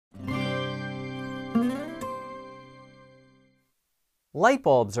Light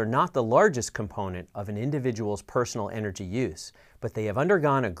bulbs are not the largest component of an individual's personal energy use, but they have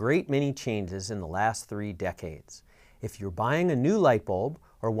undergone a great many changes in the last 3 decades. If you're buying a new light bulb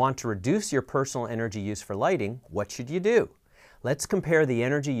or want to reduce your personal energy use for lighting, what should you do? Let's compare the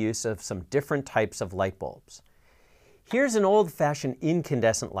energy use of some different types of light bulbs. Here's an old-fashioned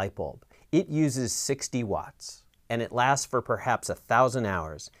incandescent light bulb. It uses 60 watts, and it lasts for perhaps 1,000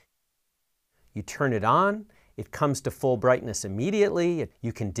 hours. You turn it on, it comes to full brightness immediately,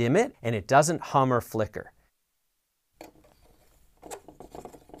 you can dim it, and it doesn't hum or flicker.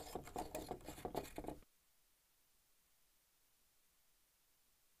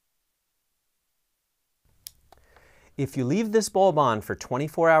 If you leave this bulb on for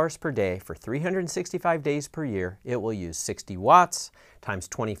 24 hours per day for 365 days per year, it will use 60 watts times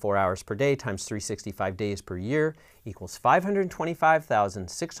 24 hours per day times 365 days per year equals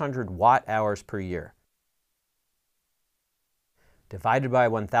 525,600 watt hours per year. Divided by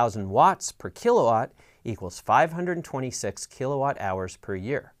 1,000 watts per kilowatt equals 526 kilowatt hours per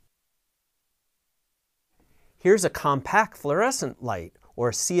year. Here's a compact fluorescent light,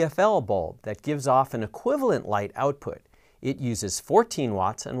 or CFL bulb, that gives off an equivalent light output. It uses 14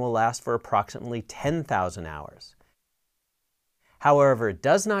 watts and will last for approximately 10,000 hours. However, it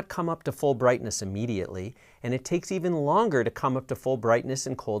does not come up to full brightness immediately, and it takes even longer to come up to full brightness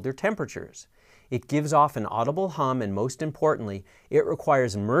in colder temperatures. It gives off an audible hum, and most importantly, it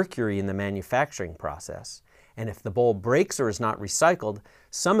requires mercury in the manufacturing process. And if the bulb breaks or is not recycled,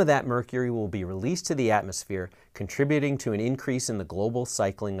 some of that mercury will be released to the atmosphere, contributing to an increase in the global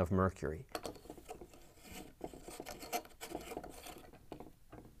cycling of mercury.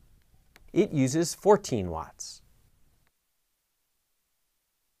 It uses 14 watts.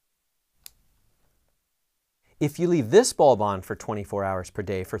 If you leave this bulb on for 24 hours per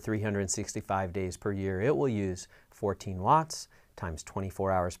day for 365 days per year, it will use 14 watts times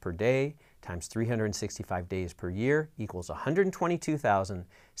 24 hours per day times 365 days per year equals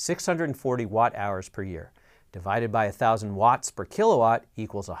 122,640 watt hours per year. Divided by 1,000 watts per kilowatt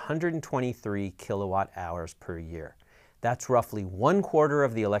equals 123 kilowatt hours per year. That's roughly 1/4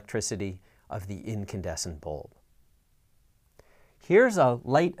 of the electricity of the incandescent bulb. Here's a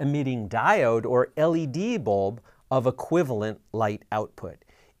light-emitting diode, or LED bulb, of equivalent light output.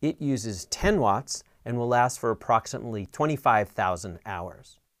 It uses 10 watts and will last for approximately 25,000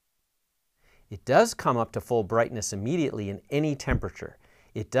 hours. It does come up to full brightness immediately in any temperature.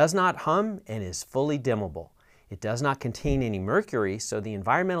 It does not hum and is fully dimmable. It does not contain any mercury, so the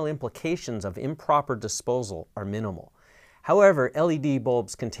environmental implications of improper disposal are minimal. However, LED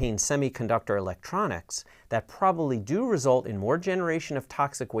bulbs contain semiconductor electronics that probably do result in more generation of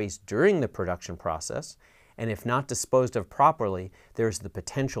toxic waste during the production process, and if not disposed of properly, there is the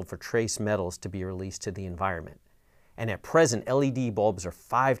potential for trace metals to be released to the environment. And at present, LED bulbs are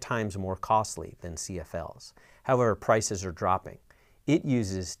 5 times more costly than CFLs. However, prices are dropping. It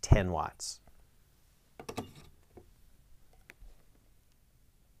uses 10 watts.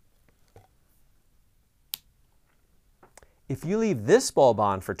 If you leave this bulb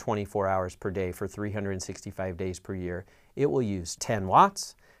on for 24 hours per day for 365 days per year, it will use 10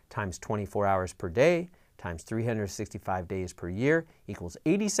 watts times 24 hours per day times 365 days per year equals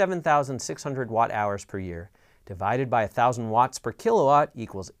 87,600 watt hours per year. Divided by 1,000 watts per kilowatt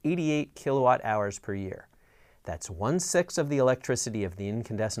equals 88 kilowatt hours per year. That's 1/6 of the electricity of the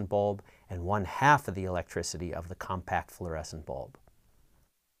incandescent bulb and 1/2 of the electricity of the compact fluorescent bulb.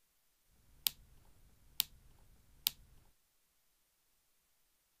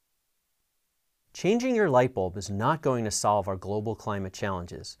 Changing your light bulb is not going to solve our global climate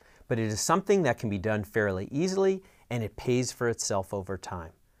challenges, but it is something that can be done fairly easily, and it pays for itself over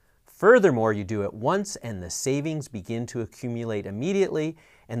time. Furthermore, you do it once and the savings begin to accumulate immediately,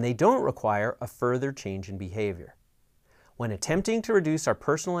 and they don't require a further change in behavior. When attempting to reduce our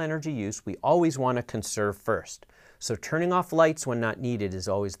personal energy use, we always want to conserve first, so turning off lights when not needed is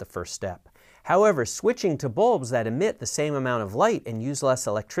always the first step. However, switching to bulbs that emit the same amount of light and use less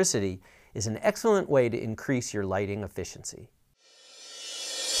electricity is an excellent way to increase your lighting efficiency.